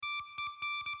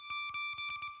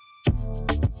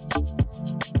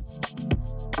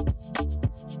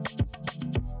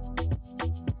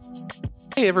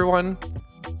Hey everyone,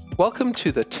 welcome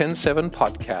to the 10-7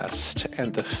 podcast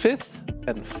and the fifth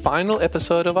and final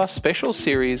episode of our special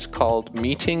series called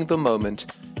Meeting the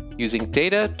Moment, using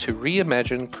data to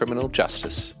reimagine criminal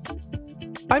justice.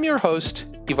 I'm your host,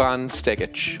 Ivan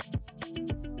Stegic.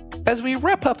 As we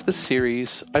wrap up the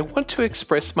series, I want to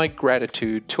express my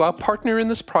gratitude to our partner in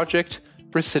this project,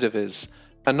 Recidiviz,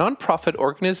 a nonprofit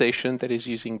organization that is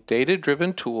using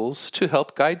data-driven tools to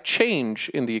help guide change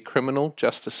in the criminal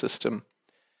justice system.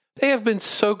 They have been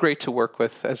so great to work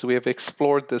with as we have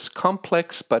explored this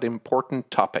complex but important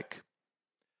topic.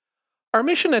 Our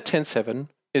mission at 10-7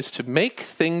 is to make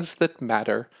things that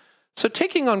matter, so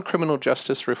taking on criminal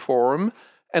justice reform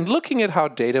and looking at how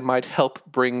data might help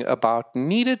bring about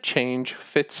needed change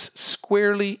fits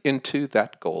squarely into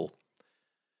that goal.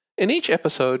 In each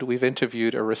episode, we've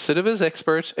interviewed a Recidiviz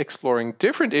expert exploring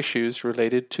different issues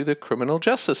related to the criminal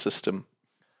justice system.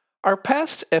 Our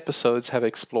past episodes have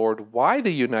explored why the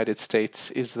United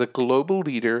States is the global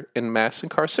leader in mass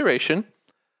incarceration,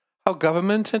 how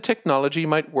government and technology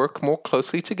might work more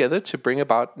closely together to bring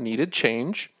about needed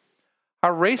change, how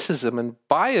racism and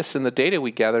bias in the data we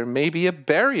gather may be a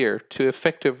barrier to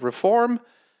effective reform,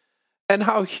 and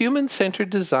how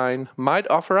human-centered design might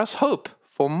offer us hope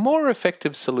for more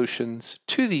effective solutions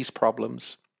to these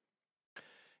problems.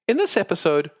 In this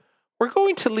episode, we're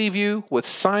going to leave you with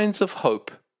signs of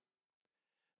hope.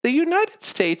 The United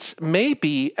States may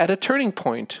be at a turning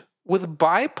point with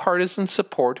bipartisan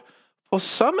support for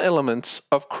some elements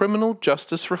of criminal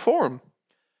justice reform.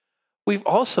 We've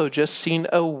also just seen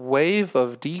a wave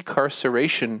of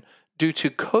decarceration due to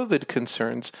COVID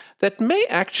concerns that may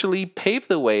actually pave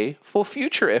the way for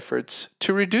future efforts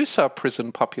to reduce our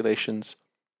prison populations.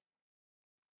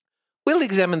 We'll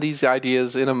examine these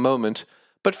ideas in a moment,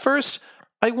 but first,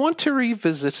 I want to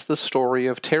revisit the story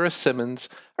of Tara Simmons,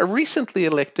 a recently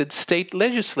elected state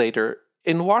legislator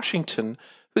in Washington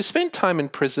who spent time in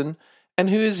prison and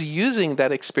who is using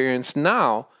that experience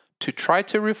now to try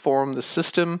to reform the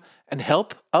system and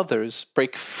help others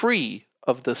break free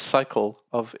of the cycle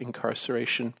of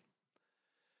incarceration.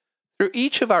 Through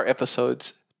each of our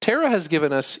episodes, Tara has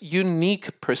given us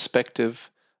unique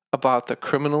perspective about the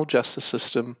criminal justice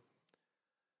system.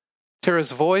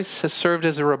 Tara's voice has served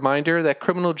as a reminder that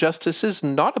criminal justice is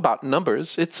not about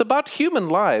numbers, it's about human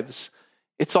lives.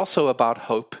 It's also about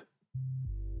hope.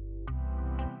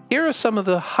 Here are some of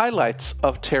the highlights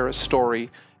of Tara's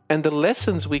story and the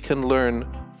lessons we can learn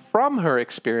from her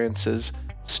experiences,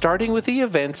 starting with the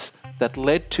events that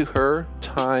led to her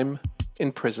time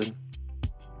in prison.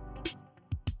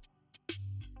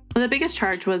 The biggest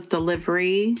charge was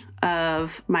delivery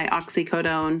of my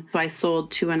oxycodone. So I sold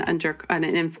to an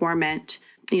informant,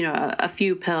 a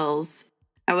few pills.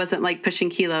 I wasn't like pushing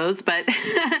kilos, but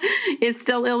it's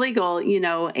still illegal,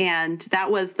 and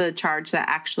that was the charge that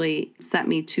actually sent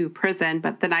me to prison.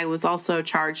 But then I was also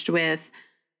charged with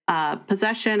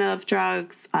possession of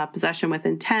drugs, possession with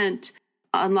intent,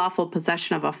 unlawful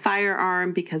possession of a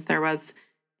firearm because there was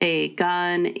a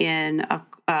gun in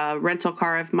a rental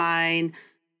car of mine.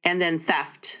 And then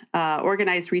theft,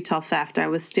 organized retail theft. I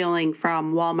was stealing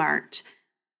from Walmart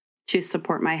to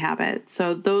support my habit.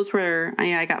 So those were,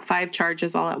 I got 5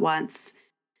 charges all at once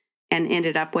and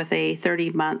ended up with a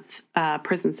 30-month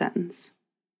prison sentence.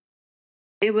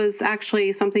 It was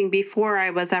actually something before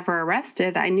I was ever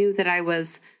arrested. I knew that I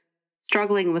was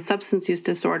struggling with substance use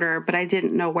disorder, but I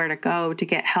didn't know where to go to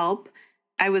get help.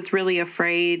 I was really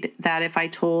afraid that if I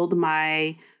told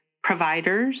my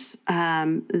providers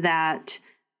that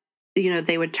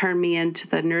they would turn me into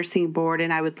the nursing board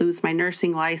and I would lose my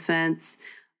nursing license.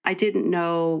 I didn't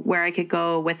know where I could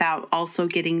go without also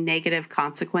getting negative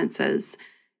consequences.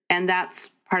 And that's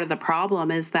part of the problem,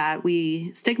 is that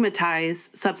we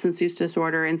stigmatize substance use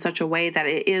disorder in such a way that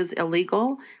it is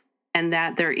illegal and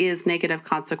that there is negative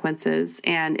consequences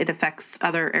and it affects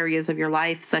other areas of your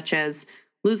life, such as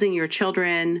losing your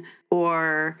children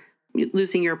or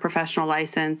losing your professional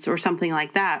license or something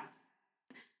like that.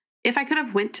 If I could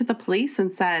have went to the police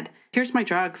and said, here's my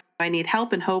drugs, I need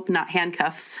help and hope, not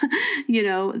handcuffs,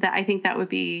 that I think that would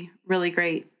be really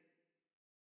great.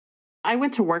 I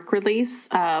went to work release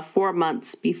 4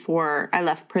 months before I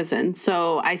left prison.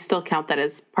 So I still count that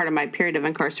as part of my period of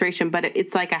incarceration, but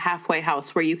it's like a halfway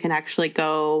house where you can actually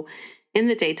go in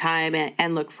the daytime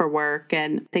and look for work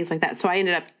and things like that. So I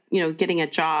ended up, getting a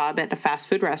job at a fast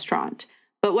food restaurant.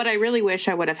 But what I really wish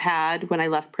I would have had when I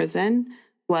left prison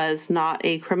was not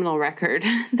a criminal record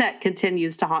that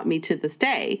continues to haunt me to this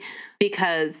day,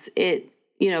 because it,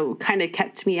 kind of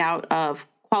kept me out of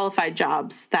qualified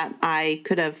jobs that I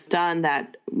could have done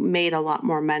that made a lot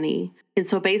more money. And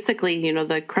so basically,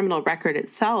 the criminal record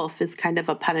itself is kind of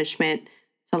a punishment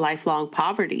to lifelong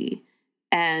poverty.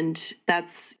 And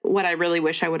that's what I really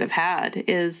wish I would have had,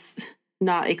 is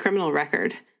not a criminal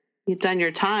record. You've done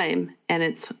your time, and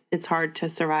it's hard to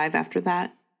survive after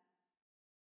that.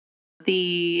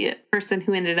 The person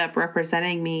who ended up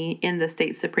representing me in the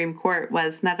state Supreme Court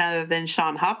was none other than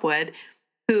Sean Hopwood,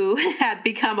 who had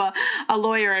become a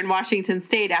lawyer in Washington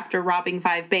state after robbing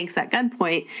 5 banks at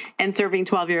gunpoint and serving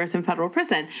 12 years in federal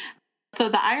prison. So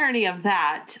the irony of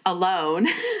that alone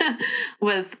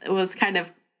was kind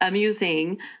of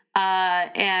amusing.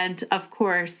 And of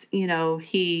course,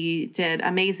 he did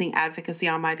amazing advocacy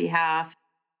on my behalf.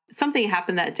 Something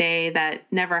happened that day that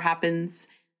never happens.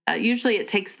 Usually it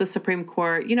takes the Supreme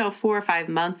Court, 4 or 5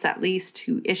 months at least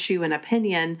to issue an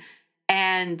opinion.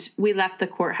 And we left the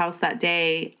courthouse that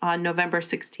day on November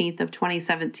 16th of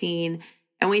 2017.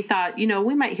 And we thought,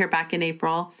 we might hear back in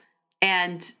April.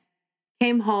 And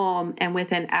came home, and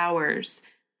within hours,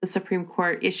 the Supreme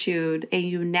Court issued a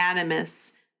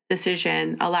unanimous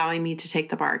decision allowing me to take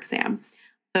the bar exam.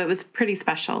 So it was pretty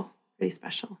special.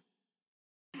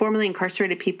 Formerly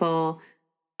incarcerated people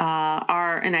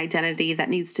are an identity that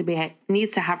needs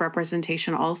to have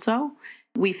representation also.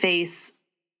 We face,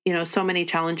 so many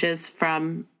challenges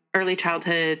from early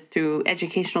childhood through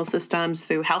educational systems,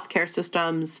 through healthcare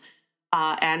systems,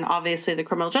 and obviously the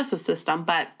criminal justice system.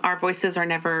 But our voices are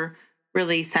never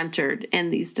really centered in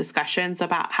these discussions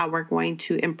about how we're going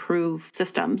to improve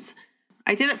systems.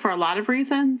 I did it for a lot of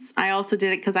reasons. I also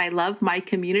did it because I love my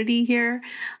community here,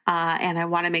 and I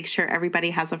want to make sure everybody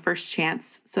has a first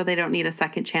chance so they don't need a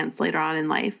second chance later on in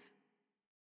life.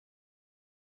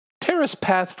 Tara's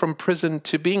path from prison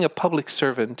to being a public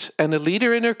servant and a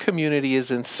leader in her community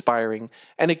is inspiring,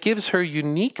 and it gives her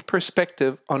unique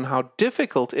perspective on how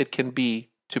difficult it can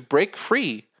be to break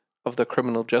free of the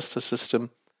criminal justice system.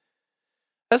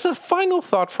 As a final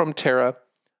thought from Tara,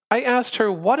 I asked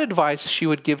her what advice she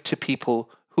would give to people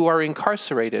who are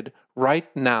incarcerated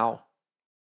right now.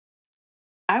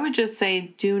 I would just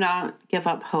say, do not give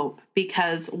up hope,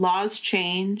 because laws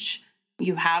change.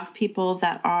 You have people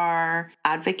that are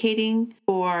advocating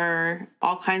for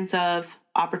all kinds of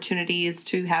opportunities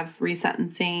to have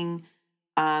resentencing.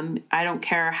 I don't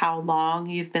care how long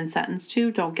you've been sentenced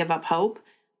to. Don't give up hope.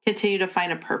 Continue to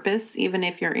find a purpose, even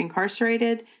if you're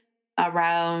incarcerated,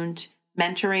 around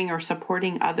mentoring or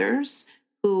supporting others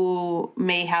who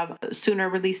may have a sooner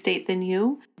release date than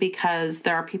you, because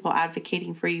there are people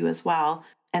advocating for you as well.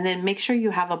 And then make sure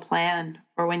you have a plan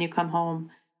for when you come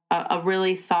home, a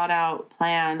really thought out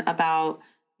plan about,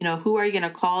 who are you going to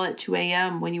call at 2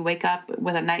 a.m. when you wake up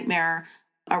with a nightmare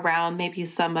around maybe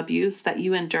some abuse that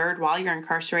you endured while you're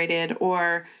incarcerated,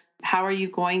 or how are you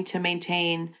going to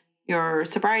maintain your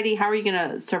sobriety? How are you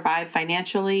going to survive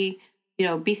financially?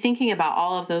 Be thinking about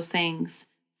all of those things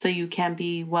so you can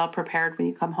be well prepared when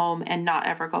you come home and not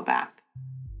ever go back.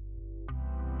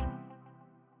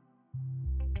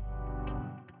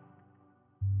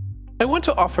 I want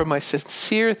to offer my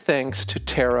sincere thanks to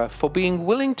Tara for being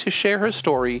willing to share her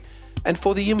story and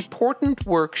for the important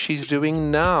work she's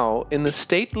doing now in the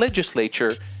state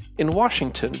legislature in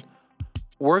Washington,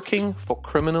 working for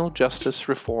criminal justice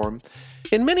reform.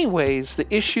 In many ways,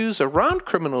 the issues around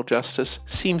criminal justice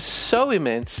seem so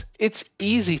immense, it's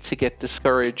easy to get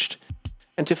discouraged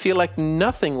and to feel like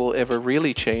nothing will ever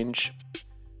really change.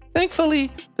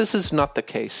 Thankfully, this is not the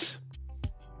case.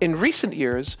 In recent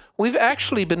years, we've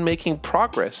actually been making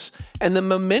progress, and the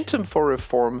momentum for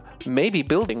reform may be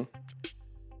building.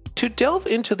 To delve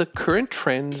into the current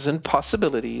trends and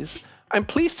possibilities, I'm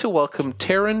pleased to welcome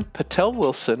Taryn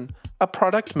Patel-Wilson, a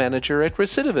product manager at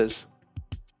Recidiviz.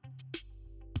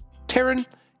 Taryn,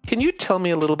 can you tell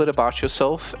me a little bit about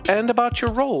yourself and about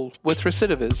your role with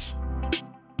Recidiviz?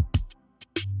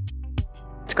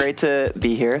 It's great to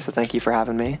be here, so thank you for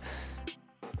having me.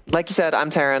 Like you said, I'm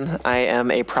Taryn. I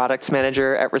am a product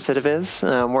manager at Recidiviz.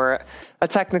 We're a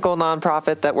technical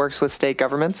nonprofit that works with state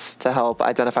governments to help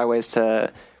identify ways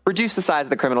to reduce the size of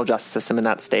the criminal justice system in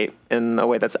that state in a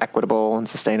way that's equitable and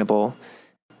sustainable.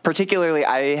 Particularly,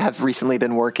 I have recently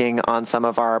been working on some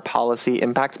of our policy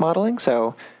impact modeling,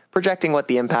 so projecting what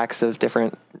the impacts of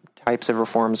different types of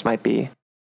reforms might be.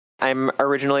 I'm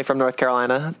originally from North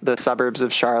Carolina, the suburbs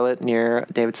of Charlotte near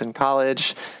Davidson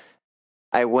College.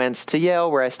 I went to Yale,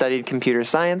 where I studied computer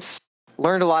science,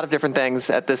 learned a lot of different things.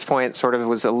 At this point, sort of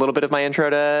was a little bit of my intro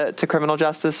to criminal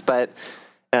justice, but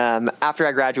after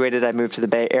I graduated, I moved to the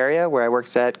Bay Area, where I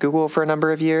worked at Google for a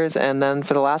number of years, and then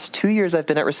for the last 2 years, I've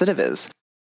been at Recidiviz.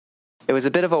 It was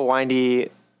a bit of a windy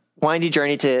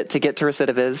journey to get to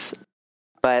Recidiviz,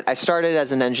 but I started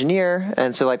as an engineer,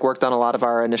 and so worked on a lot of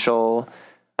our initial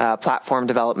platform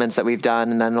developments that we've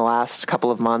done. And then the last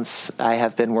couple of months, I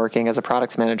have been working as a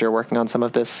product manager, working on some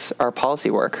of our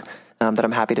policy work that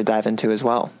I'm happy to dive into as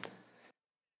well.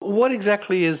 What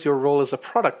exactly is your role as a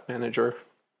product manager?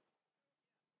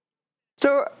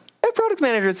 So a product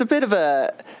manager, it's a bit of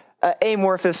a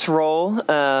amorphous role.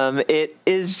 It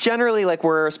is generally like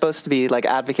we're supposed to be like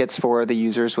advocates for the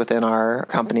users within our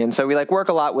company. And so we like work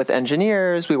a lot with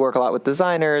engineers, we work a lot with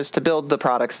designers to build the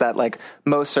products that like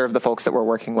most serve the folks that we're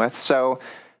working with. So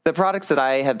the product that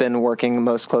I have been working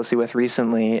most closely with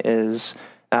recently is,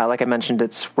 like I mentioned,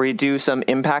 it's where you do some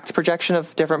impact projection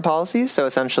of different policies. So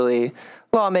essentially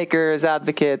lawmakers,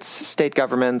 advocates, state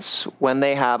governments, when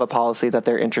they have a policy that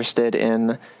they're interested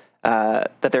in,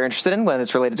 when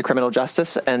it's related to criminal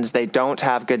justice, and they don't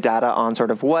have good data on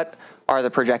sort of what are the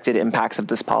projected impacts of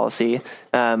this policy.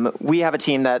 We have a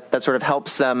team that sort of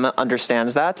helps them understand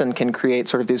that and can create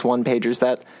sort of these one-pagers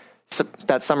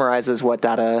that summarizes what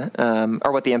data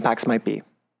or what the impacts might be.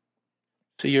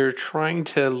 So you're trying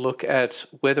to look at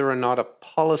whether or not a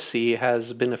policy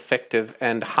has been effective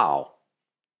and how.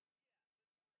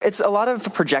 It's a lot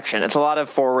of projection. It's a lot of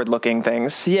forward-looking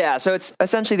things. Yeah, so it's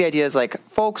essentially the idea is like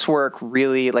folks work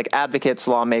really, like advocates,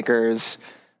 lawmakers,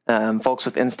 folks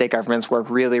within state governments work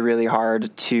really, really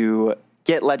hard to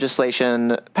get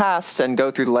legislation passed and go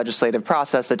through the legislative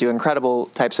process that do incredible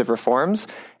types of reforms.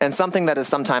 And something that is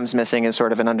sometimes missing is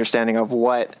sort of an understanding of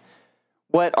what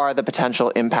are the potential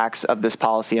impacts of this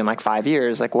policy in like 5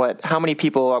 years? Like how many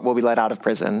people will be let out of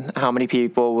prison? How many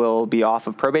people will be off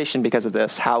of probation because of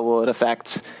this? How will it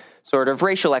affect sort of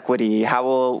racial equity?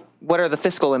 What are the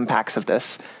fiscal impacts of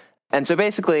this? And so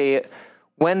basically,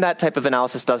 when that type of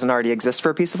analysis doesn't already exist for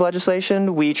a piece of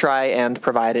legislation, we try and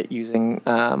provide it using,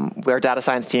 our data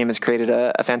science team has created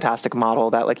a fantastic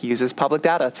model that like uses public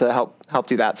data to help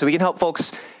do that. So we can help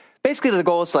folks. Basically, the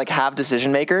goal is to like have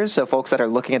decision makers, so folks that are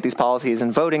looking at these policies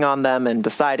and voting on them and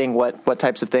deciding what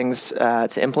types of things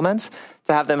to implement,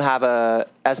 to have them have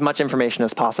as much information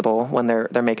as possible when they're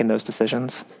making those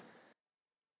decisions.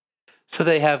 So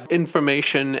they have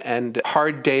information and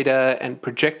hard data and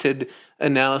projected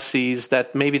analyses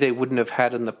that maybe they wouldn't have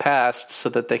had in the past, so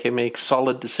that they can make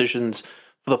solid decisions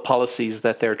for the policies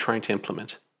that they're trying to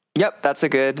implement. Yep, that's a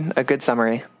good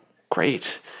summary.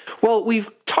 Great. Well, we've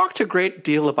talked a great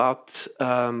deal about,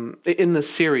 in the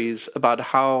series, about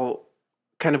how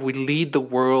kind of we lead the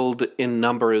world in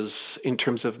numbers in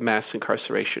terms of mass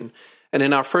incarceration. And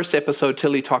in our first episode,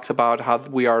 Tilly talked about how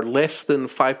we are less than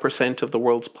 5% of the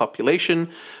world's population,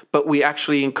 but we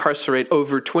actually incarcerate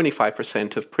over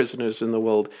 25% of prisoners in the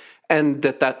world, and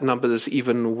that number is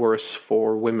even worse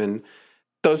for women.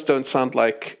 Those don't sound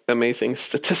like amazing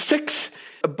statistics,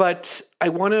 but I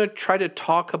want to try to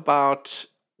talk about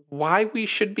why we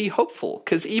should be hopeful.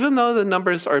 Because even though the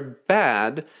numbers are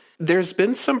bad, there's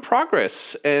been some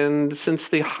progress. And since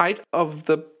the height of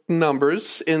the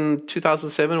numbers in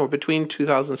 2007 or between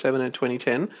 2007 and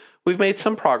 2010, we've made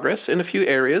some progress in a few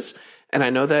areas. And I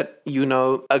know that you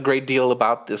know a great deal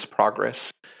about this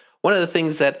progress. One of the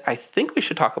things that I think we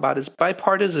should talk about is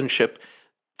bipartisanship.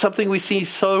 Something we see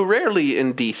so rarely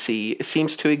in DC. It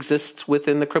seems to exist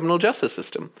within the criminal justice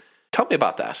system. Tell me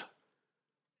about that.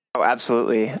 Oh,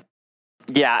 absolutely.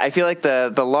 Yeah, I feel like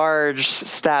the large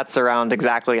stats around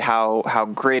exactly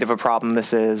how great of a problem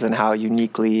this is and how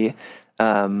uniquely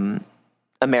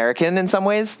American in some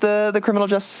ways the criminal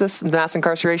justice system, mass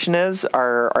incarceration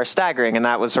are staggering. And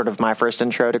that was sort of my first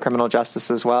intro to criminal justice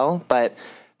as well. But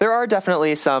there are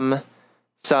definitely some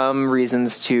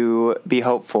reasons to be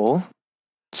hopeful.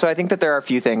 So I think that there are a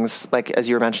few things, like as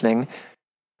you were mentioning,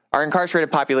 our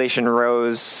incarcerated population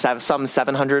rose some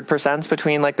 700%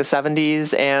 between like the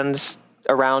 70s and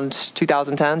around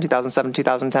 2007,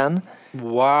 2010.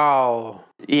 Wow.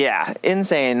 Yeah,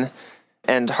 insane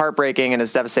and heartbreaking, and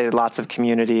has devastated lots of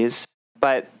communities.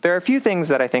 But there are a few things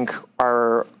that I think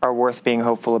are worth being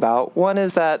hopeful about. One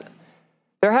is that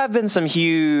there have been some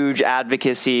huge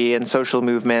advocacy and social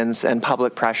movements and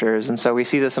public pressures, and so we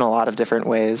see this in a lot of different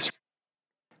ways.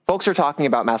 Folks are talking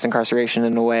about mass incarceration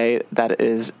in a way that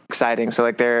is exciting. So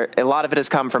like a lot of it has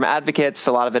come from advocates.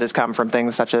 A lot of it has come from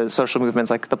things such as social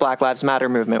movements like the Black Lives Matter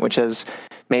movement, which has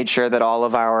made sure that all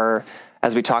of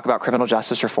as we talk about criminal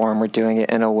justice reform, we're doing it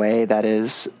in a way that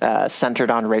is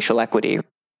centered on racial equity.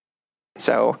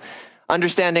 So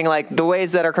understanding like the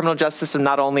ways that our criminal justice system,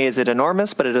 not only is it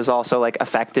enormous, but it has also like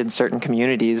affected certain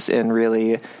communities in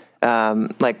really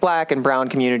like Black and brown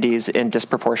communities in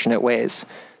disproportionate ways.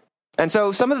 And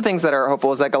so some of the things that are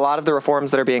hopeful is like a lot of the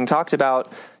reforms that are being talked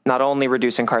about not only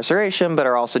reduce incarceration, but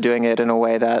are also doing it in a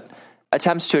way that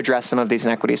attempts to address some of these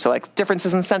inequities. So like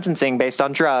differences in sentencing based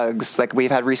on drugs, like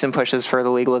we've had recent pushes for the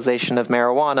legalization of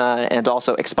marijuana and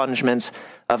also expungement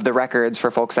of the records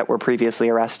for folks that were previously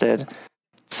arrested.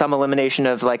 Some elimination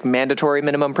of like mandatory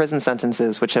minimum prison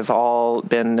sentences, which have all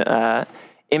been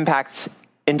impact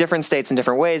in different states in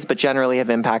different ways, but generally have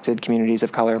impacted communities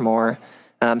of color more.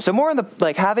 So more on the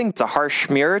like having it's a harsh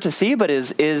mirror to see, but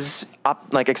is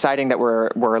like exciting that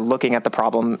we're looking at the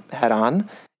problem head on.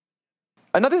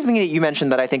 Another thing that you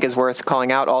mentioned that I think is worth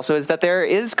calling out also is that there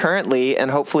is currently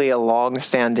and hopefully a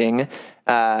long-standing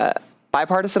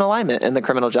bipartisan alignment in the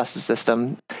criminal justice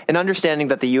system, an understanding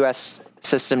that the U.S.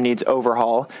 system needs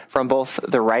overhaul from both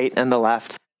the right and the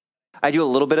left. I do a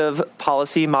little bit of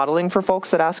policy modeling for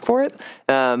folks that ask for it,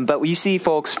 but you see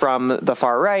folks from the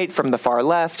far right, from the far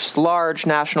left, large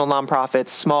national nonprofits,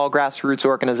 small grassroots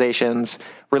organizations,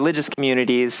 religious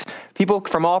communities, people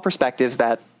from all perspectives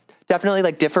that definitely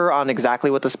like differ on exactly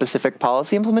what the specific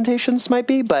policy implementations might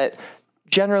be, but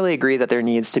generally agree that there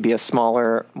needs to be a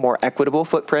smaller, more equitable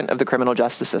footprint of the criminal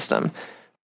justice system.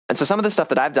 And so some of the stuff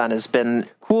that I've done has been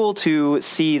cool to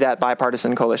see that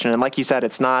bipartisan coalition. And like you said,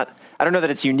 it's not, I don't know that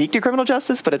it's unique to criminal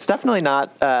justice, but it's definitely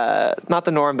not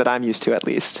the norm that I'm used to, at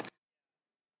least.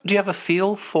 Do you have a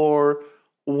feel for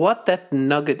what that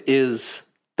nugget is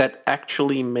that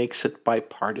actually makes it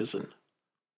bipartisan?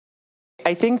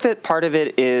 I think that part of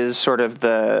it is sort of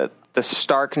the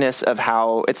starkness of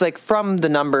how it's like from the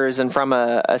numbers and from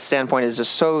a standpoint is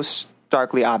just so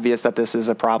starkly obvious that this is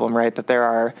a problem, right? That there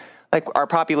are like our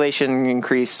population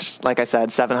increased, like I said,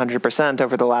 700%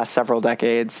 over the last several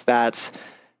decades, that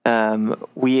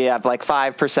we have like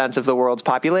 5% of the world's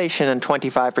population and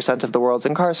 25% of the world's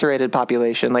incarcerated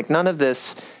population. Like none of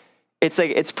this, it's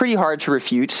like, it's pretty hard to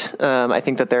refute. I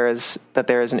think that there is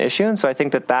an issue. And so I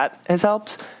think that has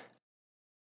helped.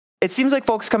 It seems like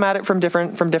folks come at it from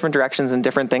different directions and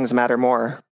different things matter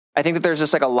more. I think that there's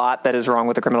just like a lot that is wrong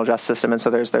with the criminal justice system. And so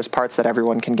there's parts that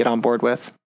everyone can get on board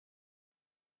with.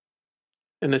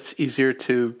 And it's easier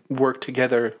to work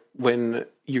together when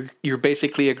you're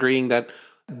basically agreeing that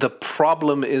the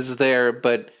problem is there,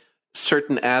 but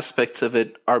certain aspects of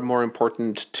it are more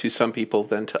important to some people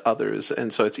than to others.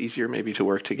 And so it's easier maybe to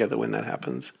work together when that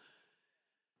happens.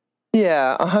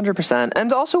 Yeah, 100%.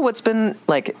 And also what's been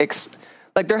like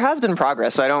there has been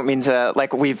progress. So I don't mean to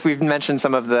like we've mentioned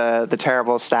some of the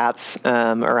terrible stats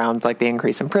around like the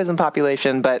increase in prison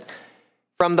population, but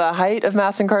from the height of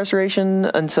mass incarceration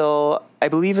until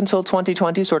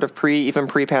 2020, sort of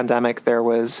pre-pandemic, there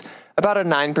was about a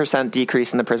 9%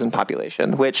 decrease in the prison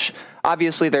population, which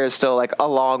obviously there is still like a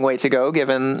long way to go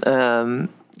given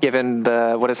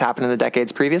what has happened in the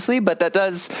decades previously, but that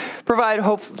does provide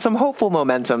some hopeful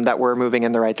momentum that we're moving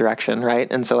in the right direction, right?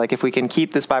 And so like if we can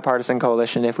keep this bipartisan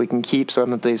coalition, if we can keep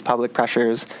some of these public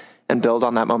pressures and build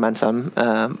on that momentum,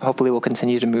 hopefully we'll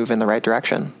continue to move in the right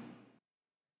direction.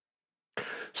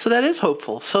 So that is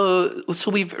hopeful. So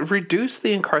we've reduced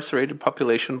the incarcerated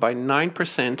population by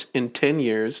 9% in 10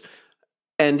 years.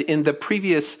 And in the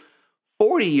previous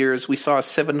 40 years, we saw a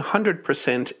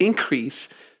 700% increase.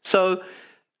 So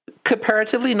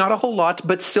comparatively, not a whole lot,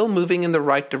 but still moving in the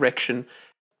right direction.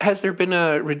 Has there been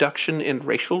a reduction in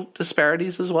racial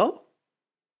disparities as well?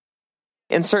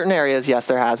 In certain areas, yes,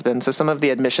 there has been. So some of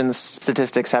the admissions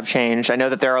statistics have changed. I know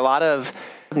that there are a lot of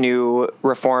new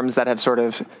reforms that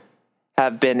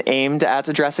have been aimed at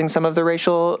addressing some of the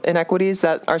racial inequities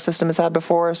that our system has had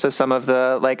before. So some of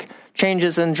the like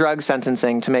changes in drug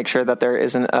sentencing to make sure that there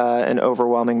isn't an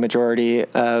overwhelming majority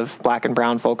of Black and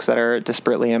brown folks that are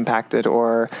disparately impacted,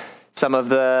 or some of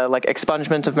the like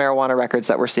expungement of marijuana records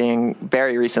that we're seeing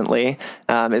very recently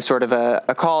is sort of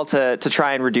a call to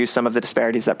try and reduce some of the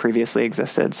disparities that previously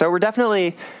existed. So we're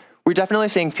definitely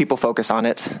seeing people focus on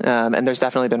it, and there's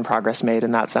definitely been progress made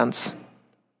in that sense.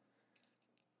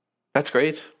 That's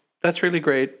great. That's really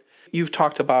great. You've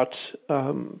talked about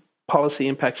policy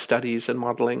impact studies and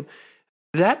modeling.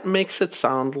 That makes it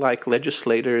sound like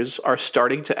legislators are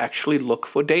starting to actually look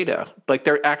for data. Like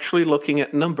they're actually looking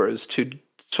at numbers to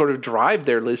sort of drive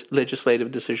their legislative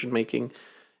decision-making.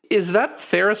 Is that a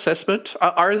fair assessment?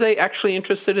 Are they actually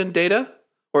interested in data?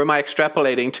 Or am I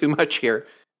extrapolating too much here?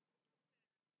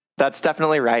 That's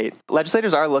definitely right.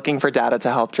 Legislators are looking for data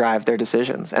to help drive their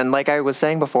decisions. And like I was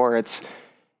saying before, it's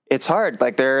hard.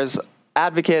 Like there's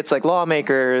advocates, like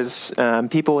lawmakers,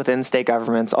 people within state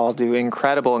governments all do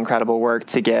incredible work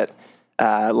to get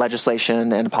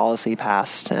legislation and policy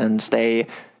passed. And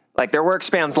their work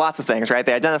spans lots of things, right?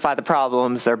 They identify the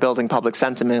problems, they're building public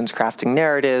sentiment, crafting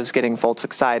narratives, getting folks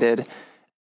excited.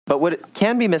 But what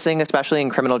can be missing, especially in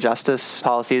criminal justice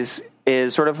policies,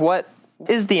 is sort of what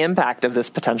is the impact of this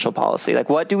potential policy? Like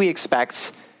what do we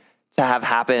expect to have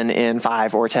happen in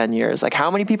 5 or 10 years? Like,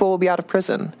 how many people will be out of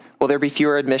prison? Will there be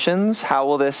fewer admissions? How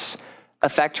will this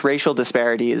affect racial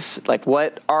disparities? Like,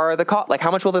 what are the cost? Like,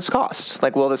 how much will this cost?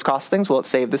 Like, will this cost things? Will it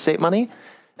save the state money?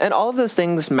 And all of those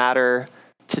things matter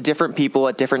to different people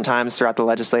at different times throughout the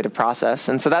legislative process.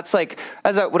 And so that's like,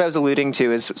 what I was alluding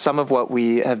to is some of what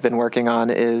we have been working on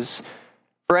is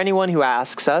for anyone who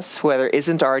asks us whether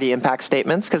isn't already impact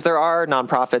statements, because there are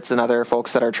nonprofits and other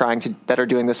folks that are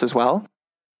doing this as well.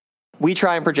 We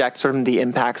try and project sort of the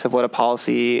impacts of what a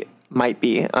policy might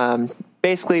be.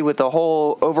 Basically, with the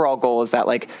whole overall goal is that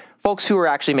like folks who are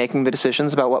actually making the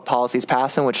decisions about what policies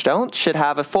pass and which don't should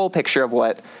have a full picture of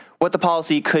what the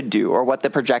policy could do or what the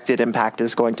projected impact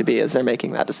is going to be as they're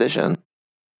making that decision.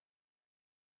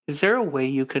 Is there a way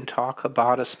you can talk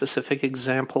about a specific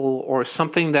example or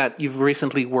something that you've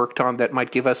recently worked on that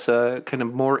might give us a kind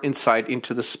of more insight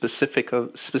into the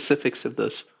specifics of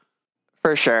this?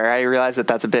 For sure. I realize that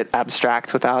that's a bit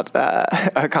abstract without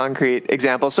a concrete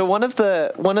example. So one of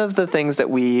the things that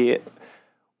we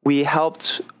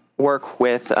helped work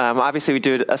with, obviously we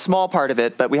did a small part of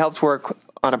it, but we helped work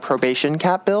on a probation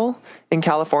cap bill in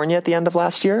California at the end of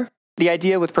last year. The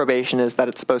idea with probation is that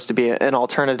it's supposed to be an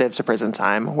alternative to prison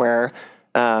time where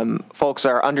folks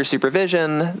are under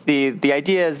supervision. The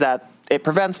idea is that it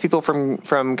prevents people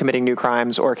from committing new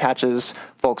crimes or catches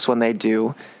folks when they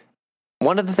do.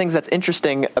 One of the things that's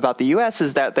interesting about the U.S.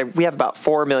 is that we have about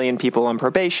 4 million people on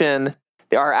probation.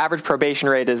 Our average probation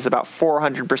rate is about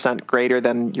 400% greater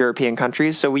than European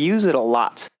countries, so we use it a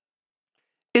lot.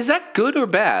 Is that good or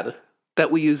bad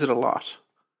that we use it a lot?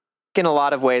 In a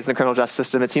lot of ways in the criminal justice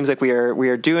system, it seems like we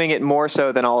are doing it more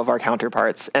so than all of our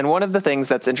counterparts. And one of the things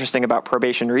that's interesting about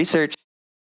probation research,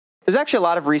 there's actually a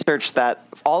lot of research that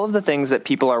all of the things that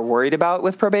people are worried about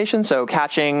with probation, so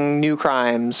catching new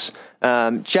crimes,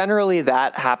 generally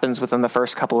that happens within the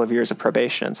first couple of years of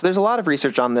probation. So there's a lot of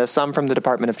research on this, some from the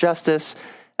Department of Justice.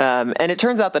 And it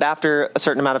turns out that after a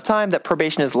certain amount of time, that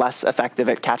probation is less effective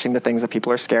at catching the things that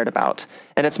people are scared about.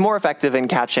 And it's more effective in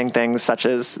catching things such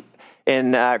as,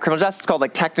 in criminal justice, it's called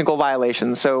like technical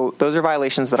violations. So those are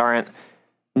violations that aren't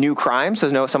new crimes. So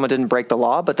no, someone didn't break the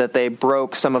law, but that they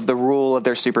broke some of the rule of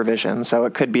their supervision. So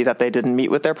it could be that they didn't meet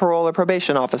with their parole or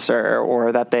probation officer,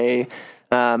 or that they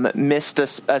missed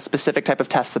a specific type of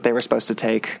test that they were supposed to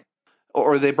take.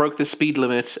 Or they broke the speed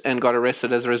limit and got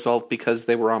arrested as a result because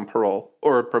they were on parole,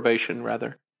 or probation,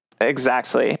 rather.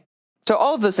 Exactly. So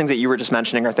all of those things that you were just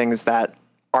mentioning are things that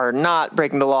are not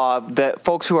breaking the law. The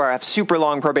folks who have super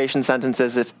long probation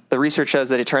sentences, if the research shows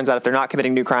that it turns out if they're not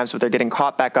committing new crimes, but they're getting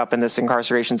caught back up in this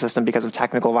incarceration system because of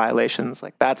technical violations,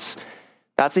 like that's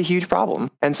a huge problem.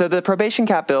 And so the probation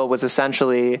cap bill was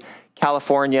essentially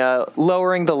California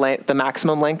lowering the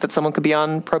maximum length that someone could be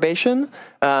on probation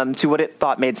to what it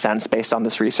thought made sense based on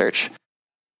this research.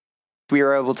 We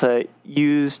were able to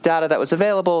use data that was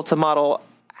available to model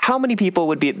how many people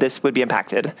would be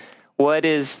impacted. What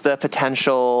is the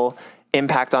potential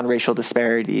impact on racial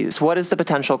disparities? What is the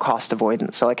potential cost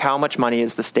avoidance? So like how much money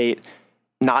is the state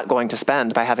not going to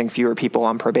spend by having fewer people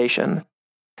on probation?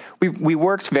 We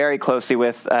worked very closely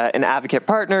with an advocate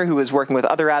partner who was working with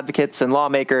other advocates and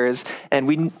lawmakers, and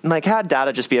we had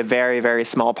data just be a very, very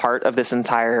small part of this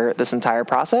entire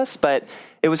process. But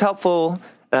it was helpful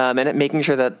in making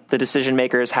sure that the decision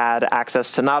makers had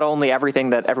access to not only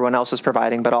everything that everyone else was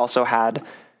providing, but also had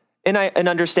an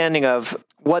understanding of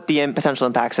what the potential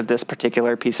impacts of this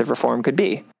particular piece of reform could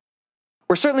be.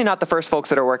 We're certainly not the first folks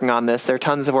that are working on this. There are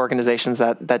tons of organizations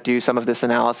that do some of this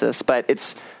analysis, but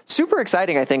it's super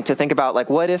exciting, I think, to think about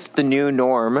what if the new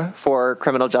norm for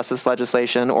criminal justice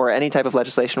legislation or any type of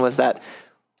legislation was that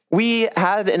we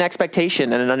had an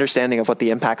expectation and an understanding of what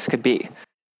the impacts could be.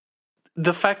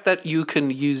 The fact that you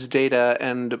can use data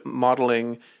and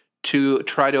modeling to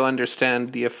try to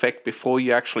understand the effect before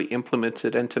you actually implement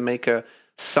it and to make a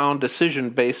sound decision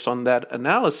based on that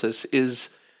analysis is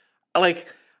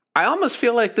I almost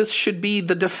feel like this should be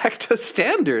the de facto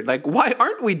standard. Why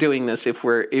aren't we doing this if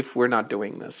we're not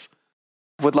doing this?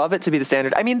 Would love it to be the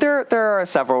standard. I mean, there are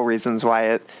several reasons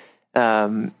why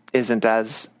it isn't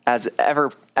as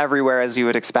ever everywhere as you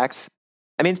would expect.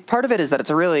 I mean, part of it is that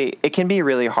it can be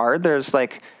really hard. There's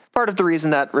part of the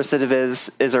reason that recidivism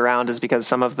is around is because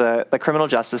some of the criminal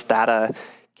justice data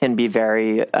can be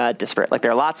very disparate.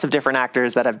 There are lots of different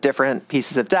actors that have different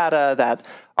pieces of data that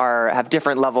have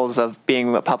different levels of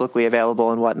being publicly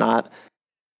available and whatnot.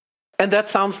 And that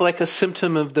sounds like a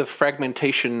symptom of the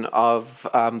fragmentation of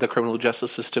the criminal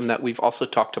justice system that we've also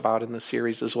talked about in the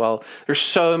series as well. There's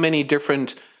so many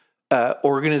different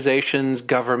organizations,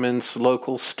 governments,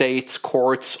 local states,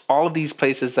 courts, all of these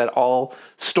places that all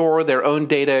store their own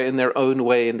data in their own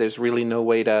way, and there's really no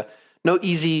way to no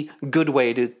easy, good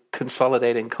way to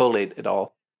consolidate and collate it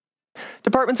all.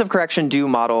 Departments of correction do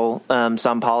model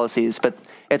some policies, but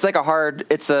it's like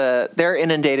they're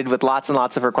inundated with lots and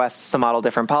lots of requests to model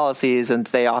different policies, and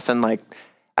they often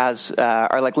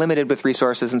are limited with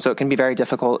resources, and so it can be very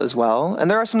difficult as well. And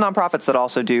there are some nonprofits that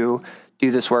also do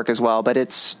this work as well, but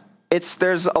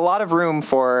there's a lot of room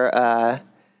for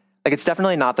it's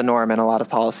definitely not the norm in a lot of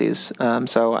policies.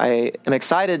 So I am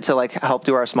excited to help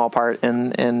do our small part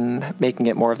in making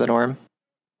it more of the norm.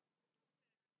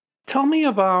 Tell me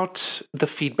about the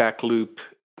feedback loop.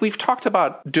 We've talked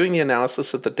about doing the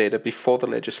analysis of the data before the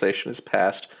legislation is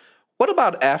passed. What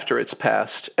about after it's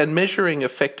passed and measuring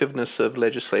effectiveness of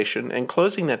legislation and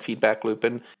closing that feedback loop?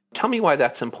 And tell me why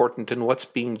that's important and what's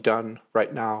being done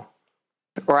right now.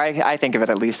 Or I think of it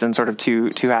at least in sort of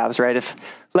two halves, right? If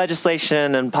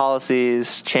legislation and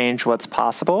policies change what's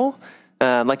possible,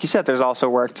 like you said, there's also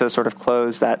work to sort of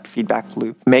close that feedback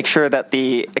loop, make sure that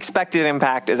the expected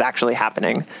impact is actually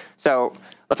happening. So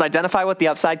let's identify what the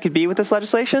upside could be with this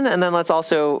legislation, and then let's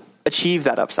also achieve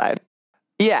that upside.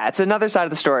 Yeah, it's another side of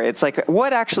the story. It's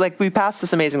we passed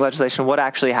this amazing legislation. What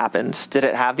actually happened? Did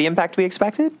it have the impact we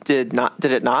expected? Did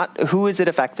it not? Who is it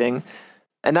affecting?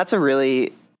 And that's a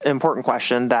really important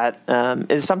question that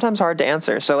is sometimes hard to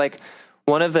answer. So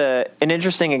an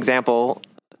interesting example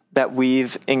that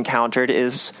we've encountered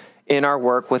is in our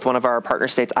work with one of our partner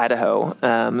states, Idaho,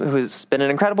 who's been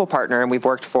an incredible partner and we've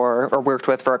worked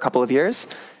with for a couple of years.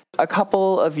 A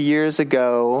couple of years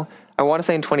ago, I want to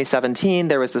say in 2017,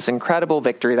 there was this incredible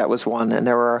victory that was won, and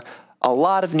there were a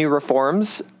lot of new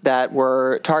reforms that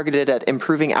were targeted at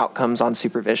improving outcomes on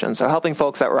supervision. So helping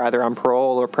folks that were either on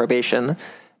parole or probation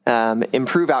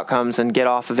improve outcomes and get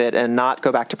off of it and not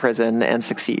go back to prison and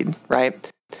succeed, right?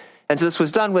 And so this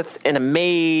was done with an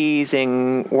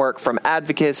amazing work from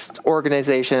advocates,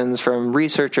 organizations, from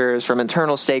researchers, from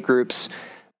internal state groups.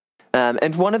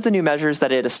 And one of the new measures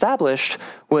that it established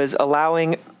was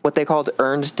allowing what they called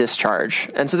earned discharge.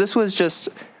 And so this was just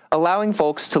allowing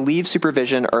folks to leave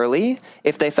supervision early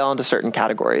if they fell into certain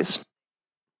categories.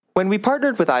 When we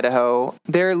partnered with Idaho,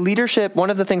 their leadership, one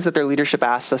of the things that their leadership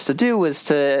asked us to do was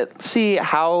to see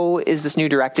how is this new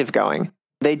directive going.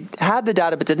 They had the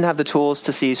data but didn't have the tools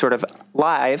to see sort of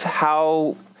live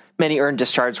how many earned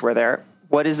discharges were there.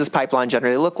 What does this pipeline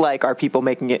generally look like? Are people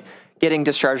getting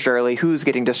discharged early? Who's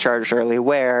getting discharged early?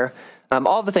 Where?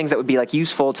 All the things that would be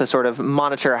useful to sort of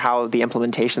monitor how the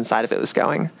implementation side of it was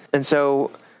going. And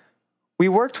so we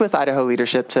worked with Idaho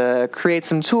leadership to create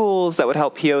some tools that would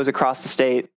help POs across the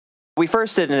state. We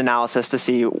first did an analysis to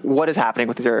see what is happening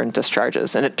with these earned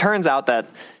discharges. And it turns out that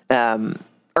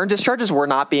earned discharges were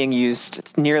not being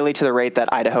used nearly to the rate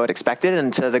that Idaho had expected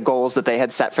and to the goals that they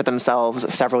had set for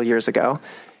themselves several years ago.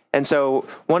 And so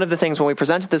one of the things when we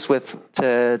presented this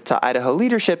to Idaho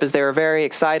leadership is they were very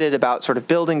excited about sort of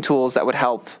building tools that would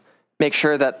help make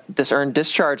sure that this earned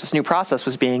discharge, this new process,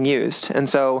 was being used. And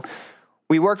so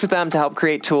we worked with them to help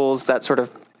create tools that sort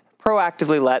of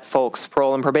proactively let folks,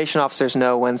 parole and probation officers,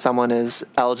 know when someone is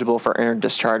eligible for earned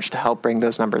discharge to help bring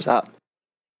those numbers up.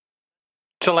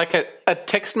 So like a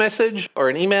text message or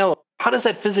an email, how does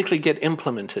that physically get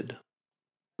implemented?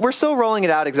 We're still rolling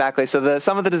it out exactly. So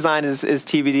some of the design is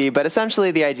TBD, but essentially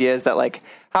the idea is that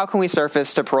how can we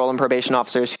surface to parole and probation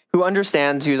officers who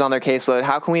understand who's on their caseload?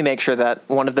 How can we make sure that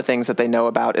one of the things that they know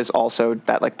about is also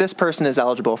that this person is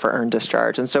eligible for earned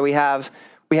discharge? And so we have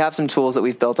some tools that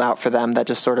we've built out for them that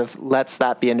just sort of lets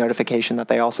that be a notification that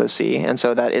they also see. And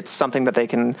so that it's something that they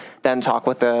can then talk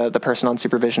with the person on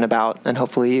supervision about and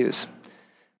hopefully use.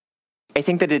 I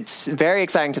think that it's very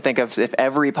exciting to think of if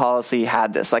every policy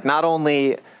had this, not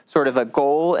only sort of a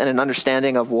goal and an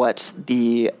understanding of what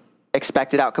the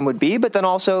expected outcome would be, but then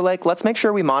also let's make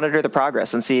sure we monitor the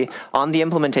progress and see on the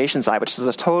implementation side, which is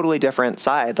a totally different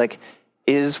side,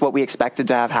 is what we expected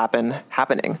to have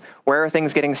happening? Where are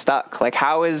things getting stuck?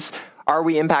 Are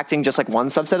we impacting just one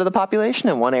subset of the population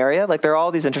in one area? There are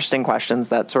all these interesting questions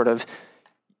that sort of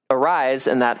arise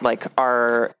and that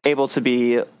are able to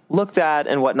be looked at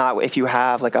and whatnot if you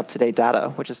have up-to-date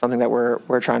data, which is something that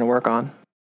we're trying to work on.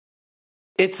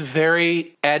 It's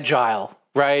very agile,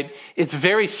 right? It's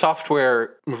very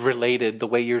software related the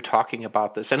way you're talking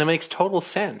about this. And it makes total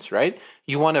sense, right?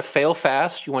 You want to fail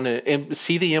fast. You want to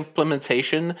see the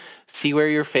implementation, see where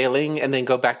you're failing, and then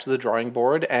go back to the drawing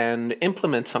board and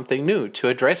implement something new to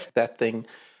address that thing.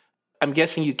 I'm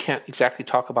guessing you can't exactly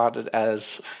talk about it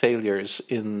as failures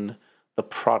in the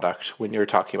product when you're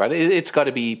talking about it. It's got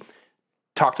to be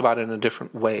talked about in a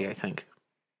different way, I think.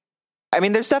 I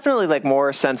mean, there's definitely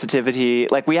more sensitivity.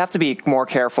 We have to be more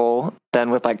careful than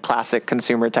with classic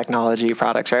consumer technology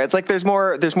products, right? It's there's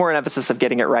more an emphasis of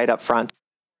getting it right up front.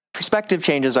 perspective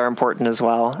changes are important as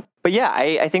well. But yeah,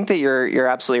 I think that you're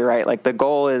absolutely right. Like the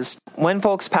goal is when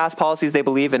folks pass policies they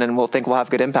believe in and will think will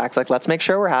have good impacts, like let's make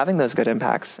sure we're having those good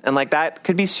impacts. And like that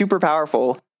could be super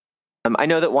powerful. I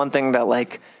know that one thing that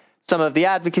like some of the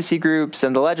advocacy groups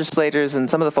and the legislators and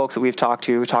some of the folks that we've talked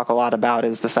to talk a lot about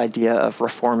is this idea of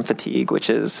reform fatigue, which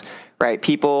is, right,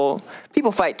 people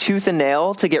fight tooth and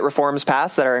nail to get reforms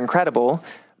passed that are incredible.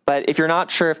 But if you're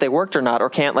not sure if they worked or not, or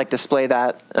can't like display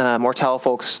that or tell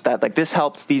folks that like this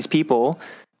helped these people,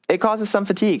 it causes some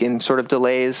fatigue and sort of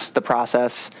delays the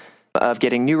process of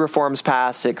getting new reforms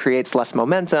passed. It creates less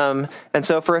momentum. And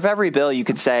so for every bill you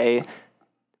could say,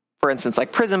 for instance,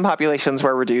 like prison populations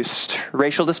were reduced,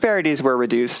 racial disparities were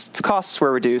reduced, costs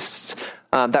were reduced,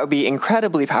 that would be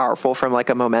incredibly powerful from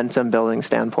like a momentum building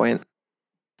standpoint.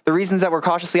 The reasons that we're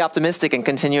cautiously optimistic and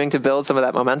continuing to build some of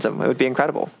that momentum, it would be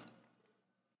incredible.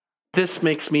 This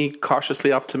makes me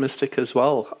cautiously optimistic as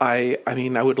well. I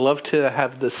mean, I would love to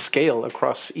have the scale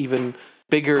across even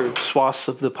bigger swaths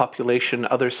of the population,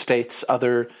 other states,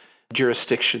 other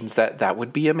jurisdictions. That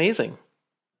would be amazing.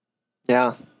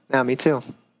 Yeah, me too.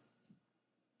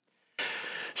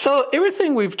 So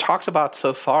everything we've talked about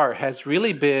so far has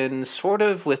really been sort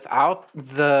of without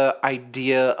the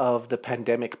idea of the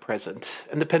pandemic present.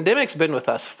 And the pandemic's been with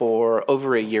us for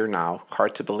over a year now,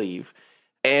 hard to believe.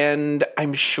 And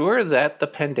I'm sure that the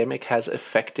pandemic has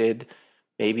affected,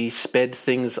 maybe sped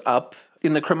things up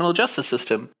in the criminal justice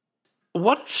system.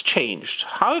 What has changed?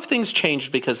 How have things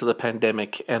changed because of the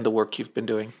pandemic and the work you've been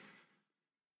doing?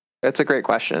 That's a great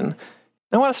question.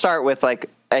 I want to start with, like,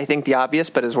 I think the obvious,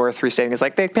 but is worth restating, is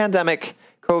like the pandemic,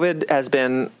 COVID has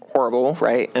been horrible,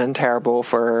 right, and terrible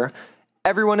for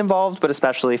everyone involved, but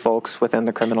especially folks within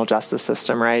the criminal justice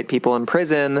system, right? People in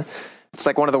prison. It's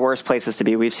like one of the worst places to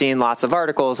be. We've seen lots of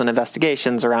articles and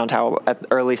investigations around how at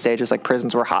early stages, like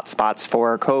prisons were hotspots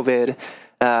for COVID,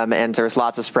 and there's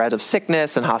lots of spread of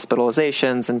sickness and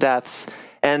hospitalizations and deaths.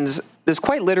 And this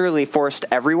quite literally forced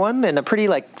everyone in a pretty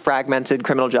like fragmented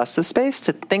criminal justice space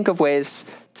to think of ways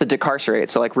to decarcerate,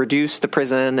 so like reduce the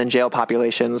prison and jail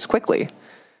populations quickly.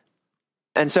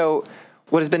 And so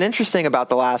what has been interesting about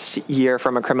the last year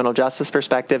from a criminal justice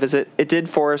perspective is it did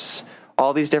force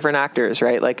all these different actors,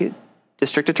 right? Like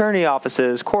district attorney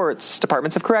offices, courts,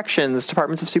 departments of corrections,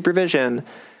 departments of supervision.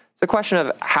 It's a question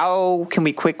of how can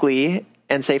we quickly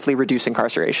and safely reduce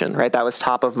incarceration, right? That was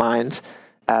top of mind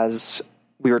as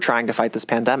we were trying to fight this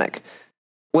pandemic.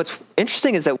 What's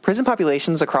interesting is that prison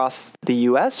populations across the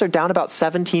U.S. are down about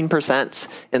 17%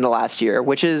 in the last year,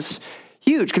 which is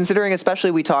huge, considering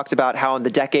especially we talked about how in the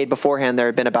decade beforehand there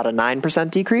had been about a 9%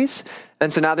 decrease.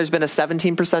 And so now there's been a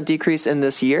 17% decrease in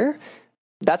this year.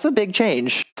 That's a big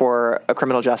change for a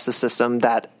criminal justice system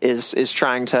that is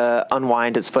trying to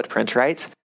unwind its footprint, right?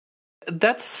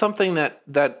 That's something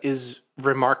that is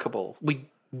remarkable. We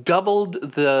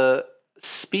doubled the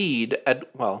speed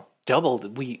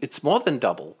it's more than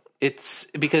double. It's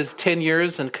because 10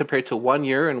 years and compared to 1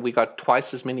 year, and we got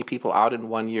twice as many people out in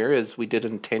 1 year as we did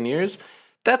in 10 years.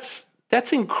 That's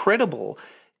incredible.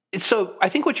 So I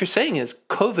think what you're saying is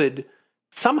COVID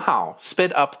somehow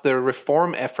sped up the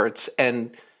reform efforts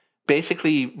and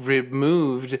basically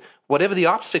removed whatever the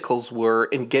obstacles were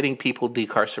in getting people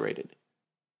decarcerated.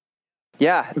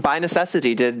 Yeah, by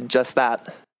necessity did just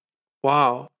that.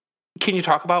 Wow. Can you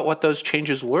talk about what those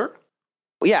changes were?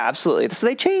 Yeah, absolutely. So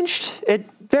they changed. It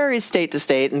varies state to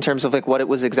state in terms of like what it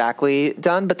was exactly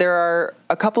done, but there are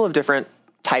a couple of different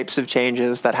types of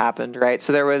changes that happened, right?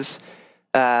 So there was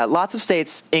lots of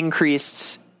states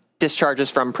increased discharges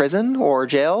from prison or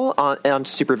jail on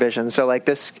supervision. So like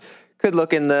this could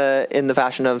look in the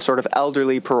fashion of sort of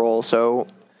elderly parole. So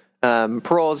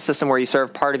parole is a system where you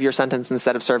serve part of your sentence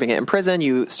instead of serving it in prison.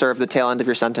 You serve the tail end of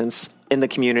your sentence in the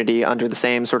community under the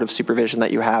same sort of supervision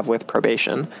that you have with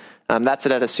probation. That's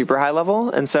it at a super high level.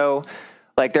 And so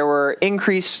like there were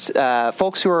increased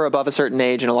folks who were above a certain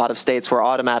age in a lot of states were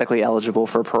automatically eligible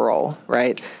for parole,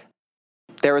 right?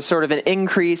 There was sort of an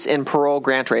increase in parole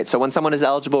grant rate. So when someone is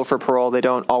eligible for parole, they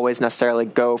don't always necessarily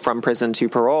go from prison to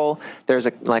parole. There's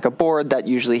a board that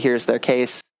usually hears their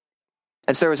case.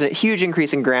 And so there was a huge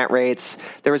increase in grant rates.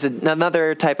 There was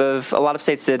another type of, a lot of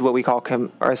states did what we call,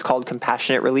 or is called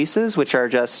compassionate releases, which are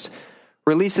just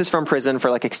releases from prison for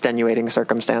like extenuating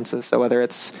circumstances. So whether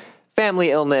it's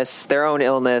family illness, their own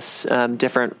illness,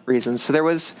 different reasons. So there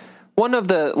was one of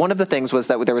the things was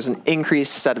that there was an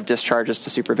increased set of discharges to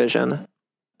supervision.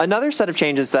 Another set of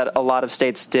changes that a lot of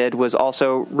states did was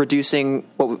also reducing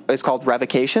what is called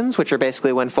revocations, which are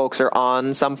basically when folks are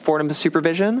on some form of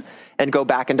supervision and go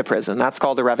back into prison. That's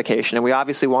called a revocation. And we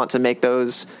obviously want to make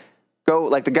those go,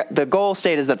 like the goal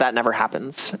state is that never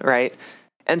happens, right?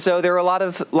 And so there were a lot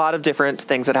of different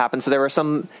things that happened. So there were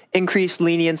some increased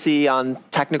leniency on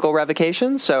technical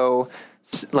revocation. So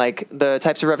like the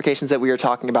types of revocations that we were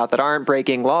talking about that aren't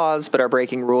breaking laws but are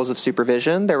breaking rules of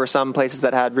supervision. There were some places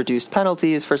that had reduced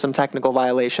penalties for some technical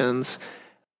violations.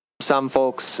 Some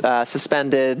folks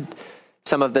suspended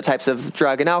some of the types of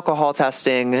drug and alcohol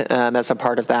testing as a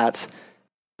part of that.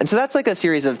 And so that's like a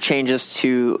series of changes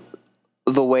to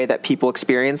the way that people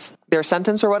experience their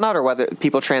sentence or whatnot, or whether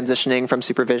people transitioning from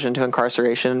supervision to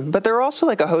incarceration. But there are also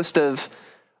like a host of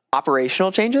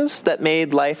operational changes that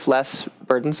made life less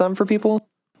burdensome for people.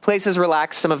 Places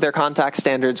relaxed some of their contact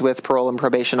standards with parole and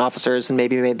probation officers and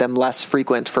maybe made them less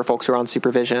frequent for folks who are on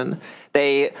supervision.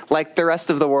 They, like the rest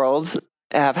of the world,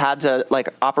 have had to like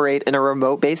operate in a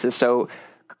remote basis. So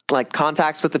like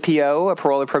contacts with the PO, a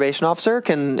parole or probation officer,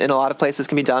 can in a lot of places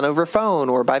can be done over phone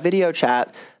or by video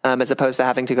chat, as opposed to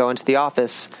having to go into the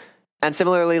office. And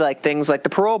similarly, like things like the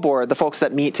parole board, the folks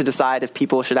that meet to decide if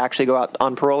people should actually go out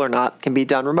on parole or not, can be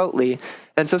done remotely.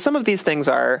 And so some of these things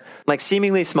are like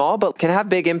seemingly small, but can have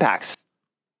big impacts.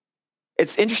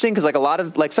 It's interesting because like a lot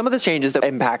of like some of the changes that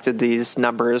impacted these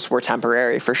numbers were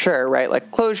temporary for sure, right?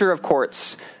 Like closure of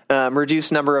courts,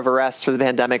 reduced number of arrests for the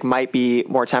pandemic might be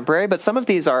more temporary, but some of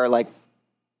these are like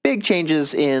big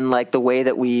changes in like the way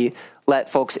that we let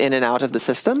folks in and out of the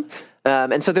system.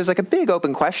 And so there's like a big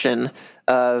open question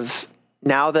of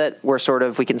now that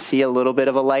we can see a little bit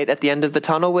of a light at the end of the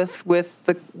tunnel with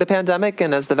the pandemic,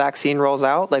 and as the vaccine rolls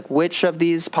out, like which of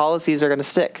these policies are going to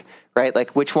stick, right?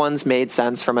 Like which ones made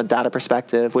sense from a data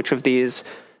perspective? Which of these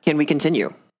can we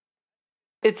continue?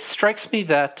 It strikes me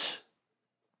that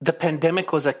the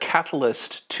pandemic was a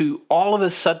catalyst to all of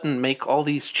a sudden make all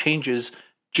these changes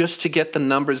just to get the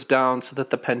numbers down so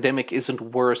that the pandemic isn't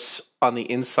worse on the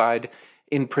inside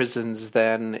in prisons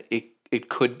than it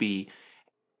could be.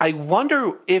 I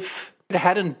wonder if it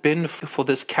hadn't been for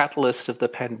this catalyst of the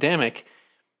pandemic,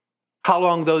 how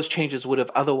long those changes would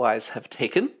have otherwise have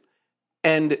taken.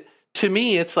 And to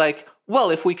me, it's like, well,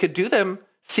 if we could do them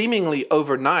seemingly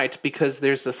overnight because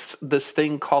there's this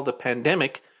thing called the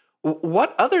pandemic,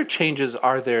 what other changes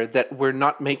are there that we're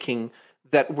not making,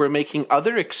 that we're making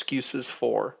other excuses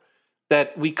for,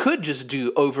 that we could just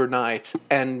do overnight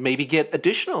and maybe get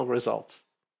additional results?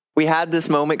 We had this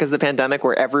moment because of the pandemic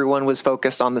where everyone was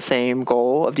focused on the same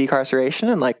goal of decarceration.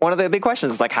 And like one of the big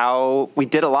questions is like how we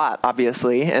did a lot,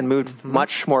 obviously, and moved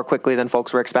much more quickly than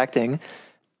folks were expecting.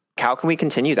 How can we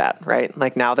continue that, right?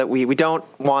 Like now that we don't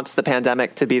want the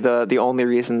pandemic to be the only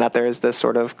reason that there's this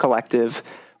sort of collective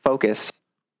focus.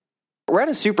 We're at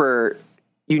a super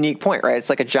unique point, right? It's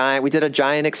like we did a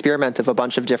giant experiment of a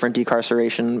bunch of different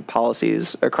decarceration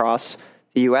policies across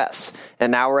the US.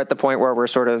 And now we're at the point where we're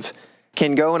sort of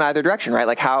can go in either direction, right?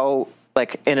 Like how,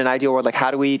 like in an ideal world, like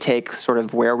how do we take sort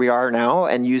of where we are now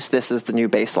and use this as the new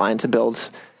baseline to build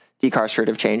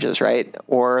decarcerative changes, right?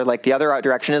 Or like the other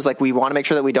direction is like we want to make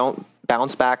sure that we don't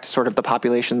bounce back to sort of the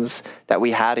populations that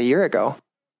we had a year ago.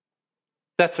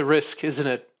 That's a risk, isn't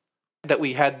it? That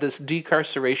we had this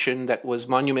decarceration that was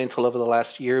monumental over the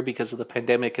last year because of the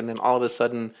pandemic, and then all of a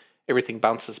sudden everything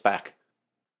bounces back.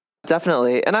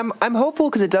 Definitely. And I'm hopeful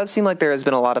because it does seem like there has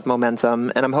been a lot of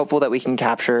momentum, and I'm hopeful that we can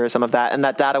capture some of that, and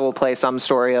that data will play some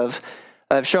story of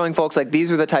showing folks like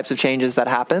these are the types of changes that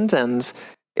happened. And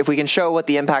if we can show what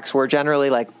the impacts were generally,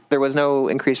 like there was no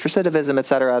increased recidivism, et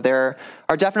cetera, there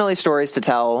are definitely stories to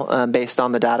tell based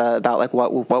on the data about like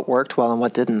what worked well and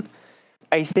what didn't.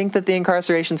 I think that the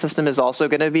incarceration system is also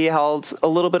going to be held a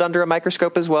little bit under a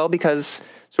microscope as well, because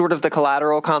sort of the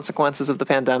collateral consequences of the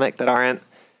pandemic that aren't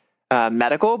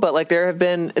medical, but like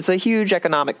it's a huge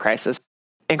economic crisis.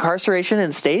 Incarceration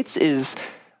in states is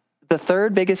the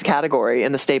third biggest category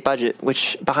in the state budget,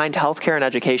 which behind healthcare and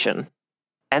education.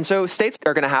 And so states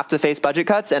are going to have to face budget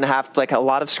cuts and have like a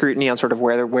lot of scrutiny on sort of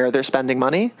where they're spending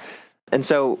money. And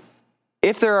so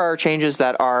if there are changes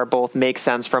that are both make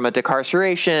sense from a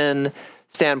decarceration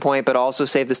standpoint, but also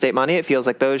save the state money, it feels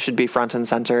like those should be front and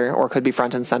center, or could be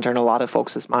front and center in a lot of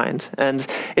folks' mind. And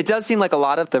it does seem like a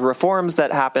lot of the reforms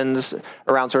that happened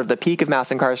around sort of the peak of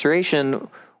mass incarceration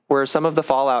were some of the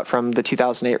fallout from the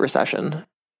 2008 recession.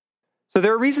 So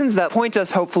there are reasons that point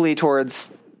us hopefully towards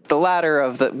the latter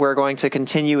of that we're going to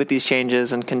continue with these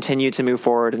changes and continue to move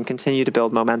forward and continue to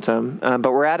build momentum.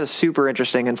 But we're at a super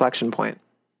interesting inflection point.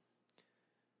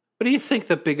 What do you think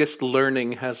the biggest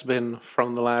learning has been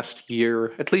from the last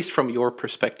year, at least from your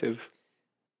perspective?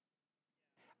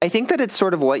 I think that it's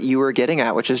sort of what you were getting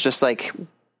at, which is just like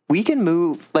we can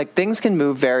move, like things can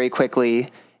move very quickly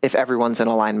if everyone's in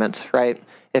alignment, right?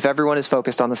 If everyone is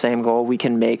focused on the same goal, we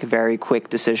can make very quick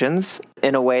decisions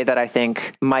in a way that I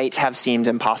think might have seemed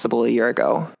impossible a year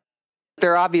ago.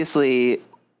 There are obviously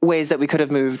ways that we could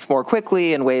have moved more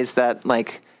quickly and ways that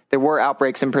like there were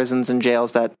outbreaks in prisons and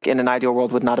jails that in an ideal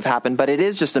world would not have happened. But it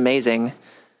is just amazing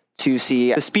to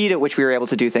see the speed at which we were able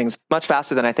to do things much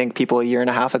faster than I think people a year and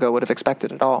a half ago would have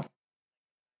expected at all.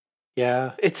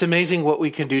 Yeah, it's amazing what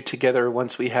we can do together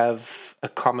once we have a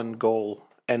common goal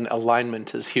and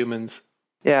alignment as humans.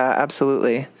 Yeah,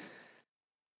 absolutely.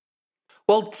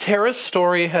 Well, Tara's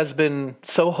story has been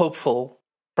so hopeful,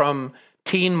 from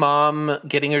teen mom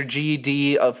getting her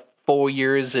GED of 4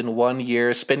 years in 1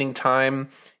 year, spending time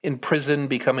in prison,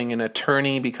 becoming an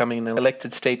attorney, becoming an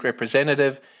elected state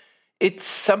representative. It's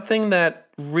something that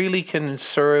really can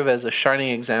serve as a shining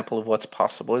example of what's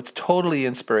possible. It's totally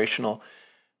inspirational.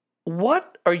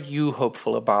 What are you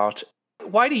hopeful about?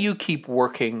 Why do you keep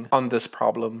working on this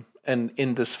problem and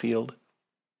in this field?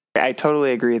 I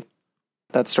totally agree.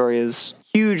 That story is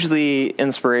hugely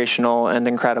inspirational and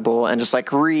incredible and just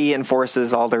like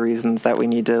reinforces all the reasons that we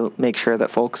need to make sure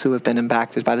that folks who have been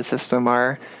impacted by the system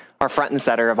are front and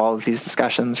center of all of these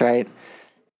discussions, right?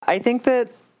 I think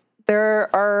that there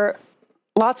are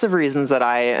lots of reasons that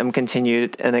I am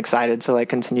continued and excited to like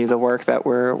continue the work that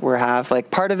we have. Like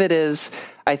part of it is,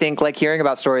 I think, like hearing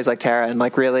about stories like Tara and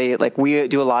like really like we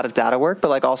do a lot of data work, but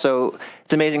like also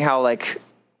it's amazing how like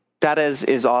data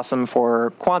is awesome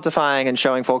for quantifying and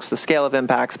showing folks the scale of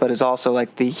impacts, but it's also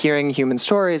like the hearing human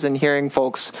stories and hearing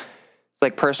folks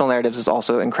like personal narratives is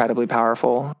also incredibly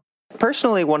powerful.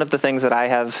 Personally, one of the things that I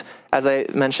have, as I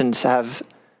mentioned, have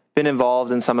been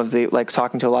involved in some of the, like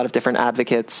talking to a lot of different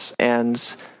advocates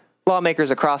and lawmakers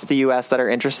across the U.S. that are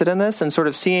interested in this and sort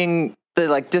of seeing the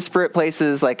like disparate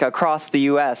places like across the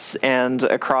U.S. and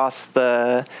across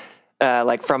the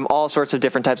like from all sorts of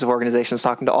different types of organizations,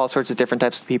 talking to all sorts of different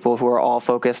types of people who are all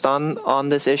focused on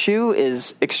this issue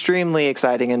is extremely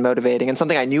exciting and motivating and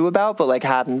something I knew about, but like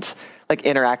hadn't like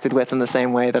interacted with in the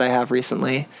same way that I have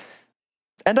recently.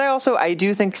 And I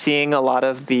do think seeing a lot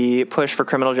of the push for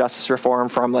criminal justice reform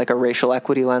from like a racial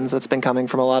equity lens that's been coming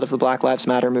from a lot of the Black Lives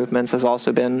Matter movements has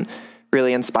also been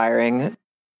really inspiring.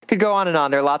 Could go on and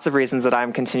on. There are lots of reasons that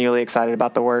I'm continually excited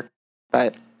about the work,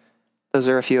 but those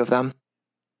are a few of them.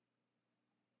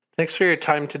 Thanks for your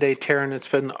time today, Taryn. It's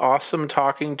been awesome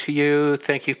talking to you.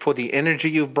 Thank you for the energy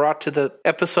you've brought to the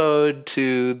episode,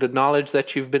 to the knowledge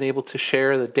that you've been able to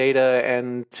share, the data,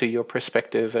 and to your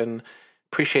perspective. And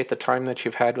appreciate the time that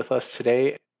you've had with us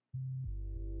today.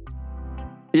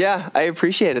 Yeah, I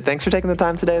appreciate it. Thanks for taking the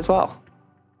time today as well.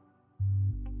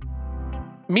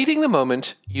 Meeting the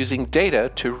Moment, using data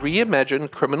to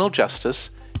reimagine criminal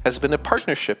justice, has been a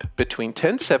partnership between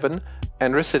 10/7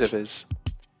 and Recidiviz.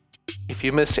 If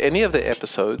you missed any of the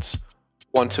episodes,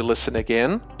 want to listen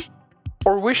again,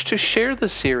 or wish to share the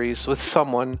series with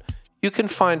someone, you can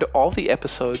find all the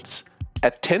episodes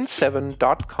at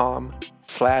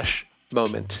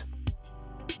 107.com/moment.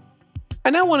 I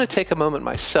now want to take a moment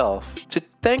myself to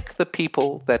thank the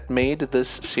people that made this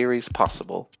series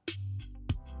possible.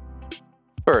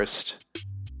 First,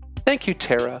 thank you,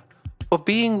 Tara, for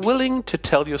being willing to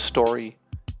tell your story.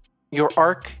 Your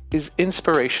arc is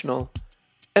inspirational,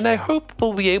 and I hope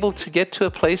we'll be able to get to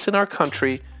a place in our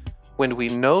country when we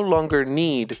no longer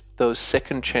need those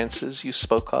second chances you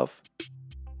spoke of.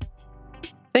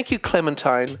 Thank you,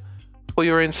 Clementine, for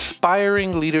your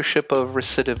inspiring leadership of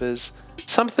Recidiviz,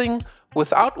 something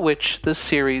without which this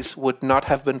series would not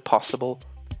have been possible.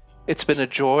 It's been a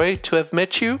joy to have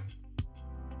met you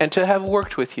and to have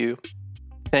worked with you.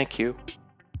 Thank you.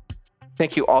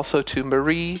 Thank you also to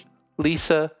Marie,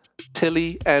 Lisa,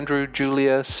 Tilly, Andrew,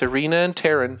 Julia, Serena, and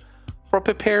Taryn for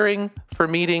preparing, for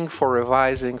meeting, for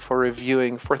revising, for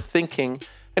reviewing, for thinking,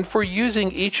 and for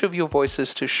using each of your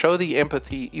voices to show the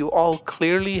empathy you all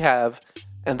clearly have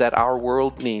and that our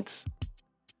world needs.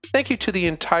 Thank you to the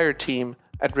entire team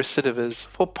at Recidiviz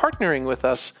for partnering with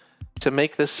us to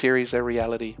make this series a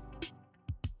reality.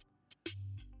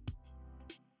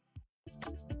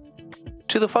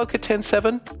 To the folk at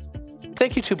 10/7,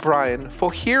 thank you to Brian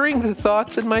for hearing the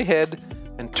thoughts in my head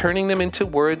and turning them into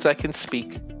words I can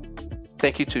speak.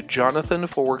 Thank you to Jonathan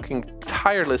for working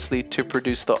tirelessly to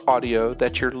produce the audio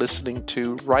that you're listening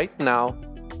to right now.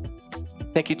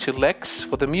 Thank you to Lex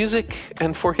for the music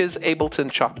and for his Ableton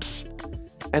chops.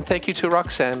 And thank you to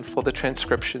Roxanne for the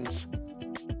transcriptions.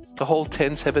 The whole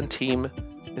 10/7 team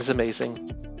is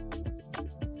amazing.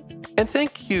 And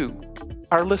thank you,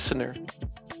 our listener.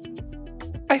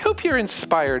 I hope you're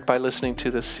inspired by listening to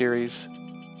this series.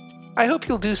 I hope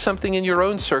you'll do something in your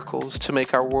own circles to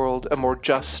make our world a more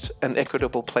just and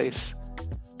equitable place.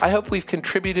 I hope we've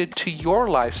contributed to your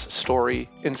life's story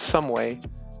in some way.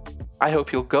 I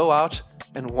hope you'll go out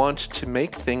and want to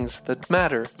make things that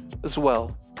matter as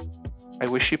well. I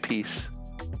wish you peace.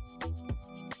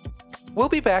 We'll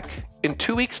be back in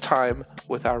 2 weeks' time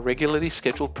with our regularly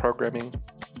scheduled programming.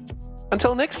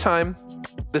 Until next time,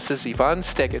 this is Ivan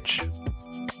Stegic.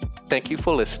 Thank you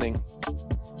for listening.